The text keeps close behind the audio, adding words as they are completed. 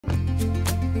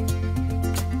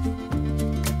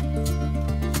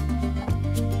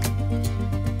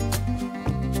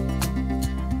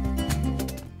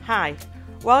Hi,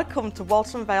 welcome to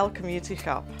Walton Vale Community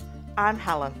Shop. I'm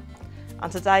Helen, and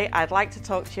today I'd like to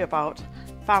talk to you about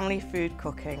family food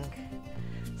cooking.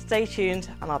 Stay tuned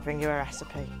and I'll bring you a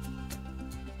recipe.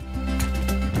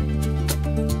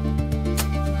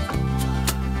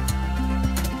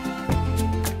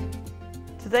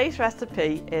 Today's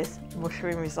recipe is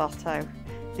mushroom risotto.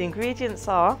 The ingredients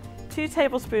are 2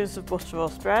 tablespoons of butter or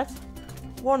spread,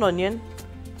 1 onion,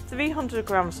 300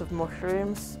 grams of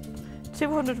mushrooms,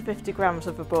 250 grams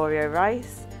of arborio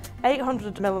rice,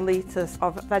 800 millilitres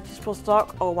of vegetable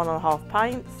stock or 1.5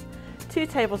 pints, 2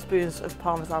 tablespoons of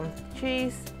Parmesan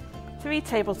cheese, 3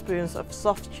 tablespoons of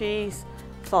soft cheese,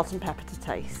 salt and pepper to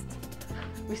taste.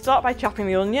 We start by chopping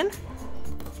the onion.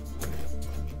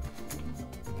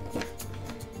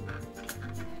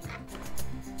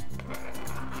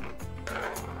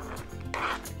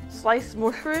 Slice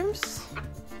mushrooms.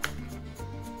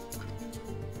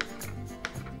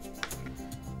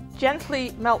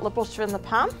 Gently melt the butter in the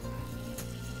pan.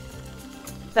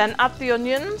 Then add the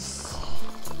onions.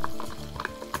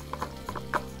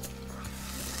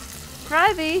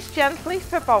 Fry these gently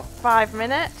for about 5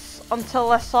 minutes until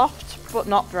they're soft but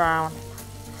not brown.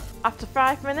 After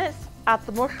 5 minutes, add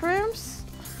the mushrooms.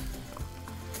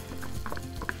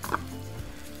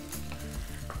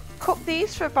 Cook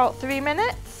these for about 3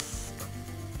 minutes.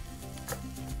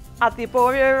 Add the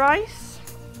arborio rice,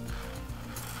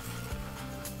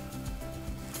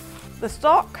 the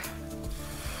stock,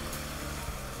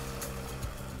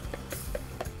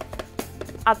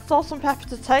 add salt and pepper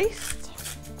to taste.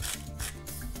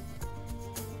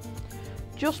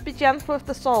 Just be gentle with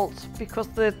the salt because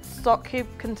the stock cube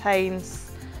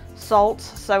contains salt,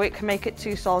 so it can make it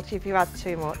too salty if you add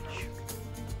too much.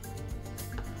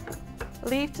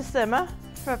 Leave to simmer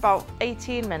for about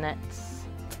 18 minutes.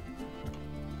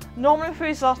 Normally for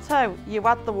risotto you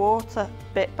add the water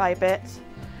bit by bit,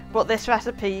 but this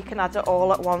recipe you can add it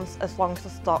all at once as long as the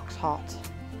stock's hot.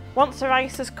 Once the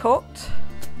rice is cooked,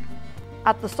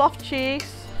 add the soft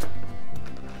cheese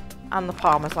and the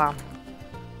Parmesan.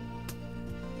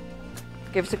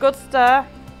 Give it a good stir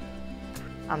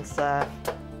and serve.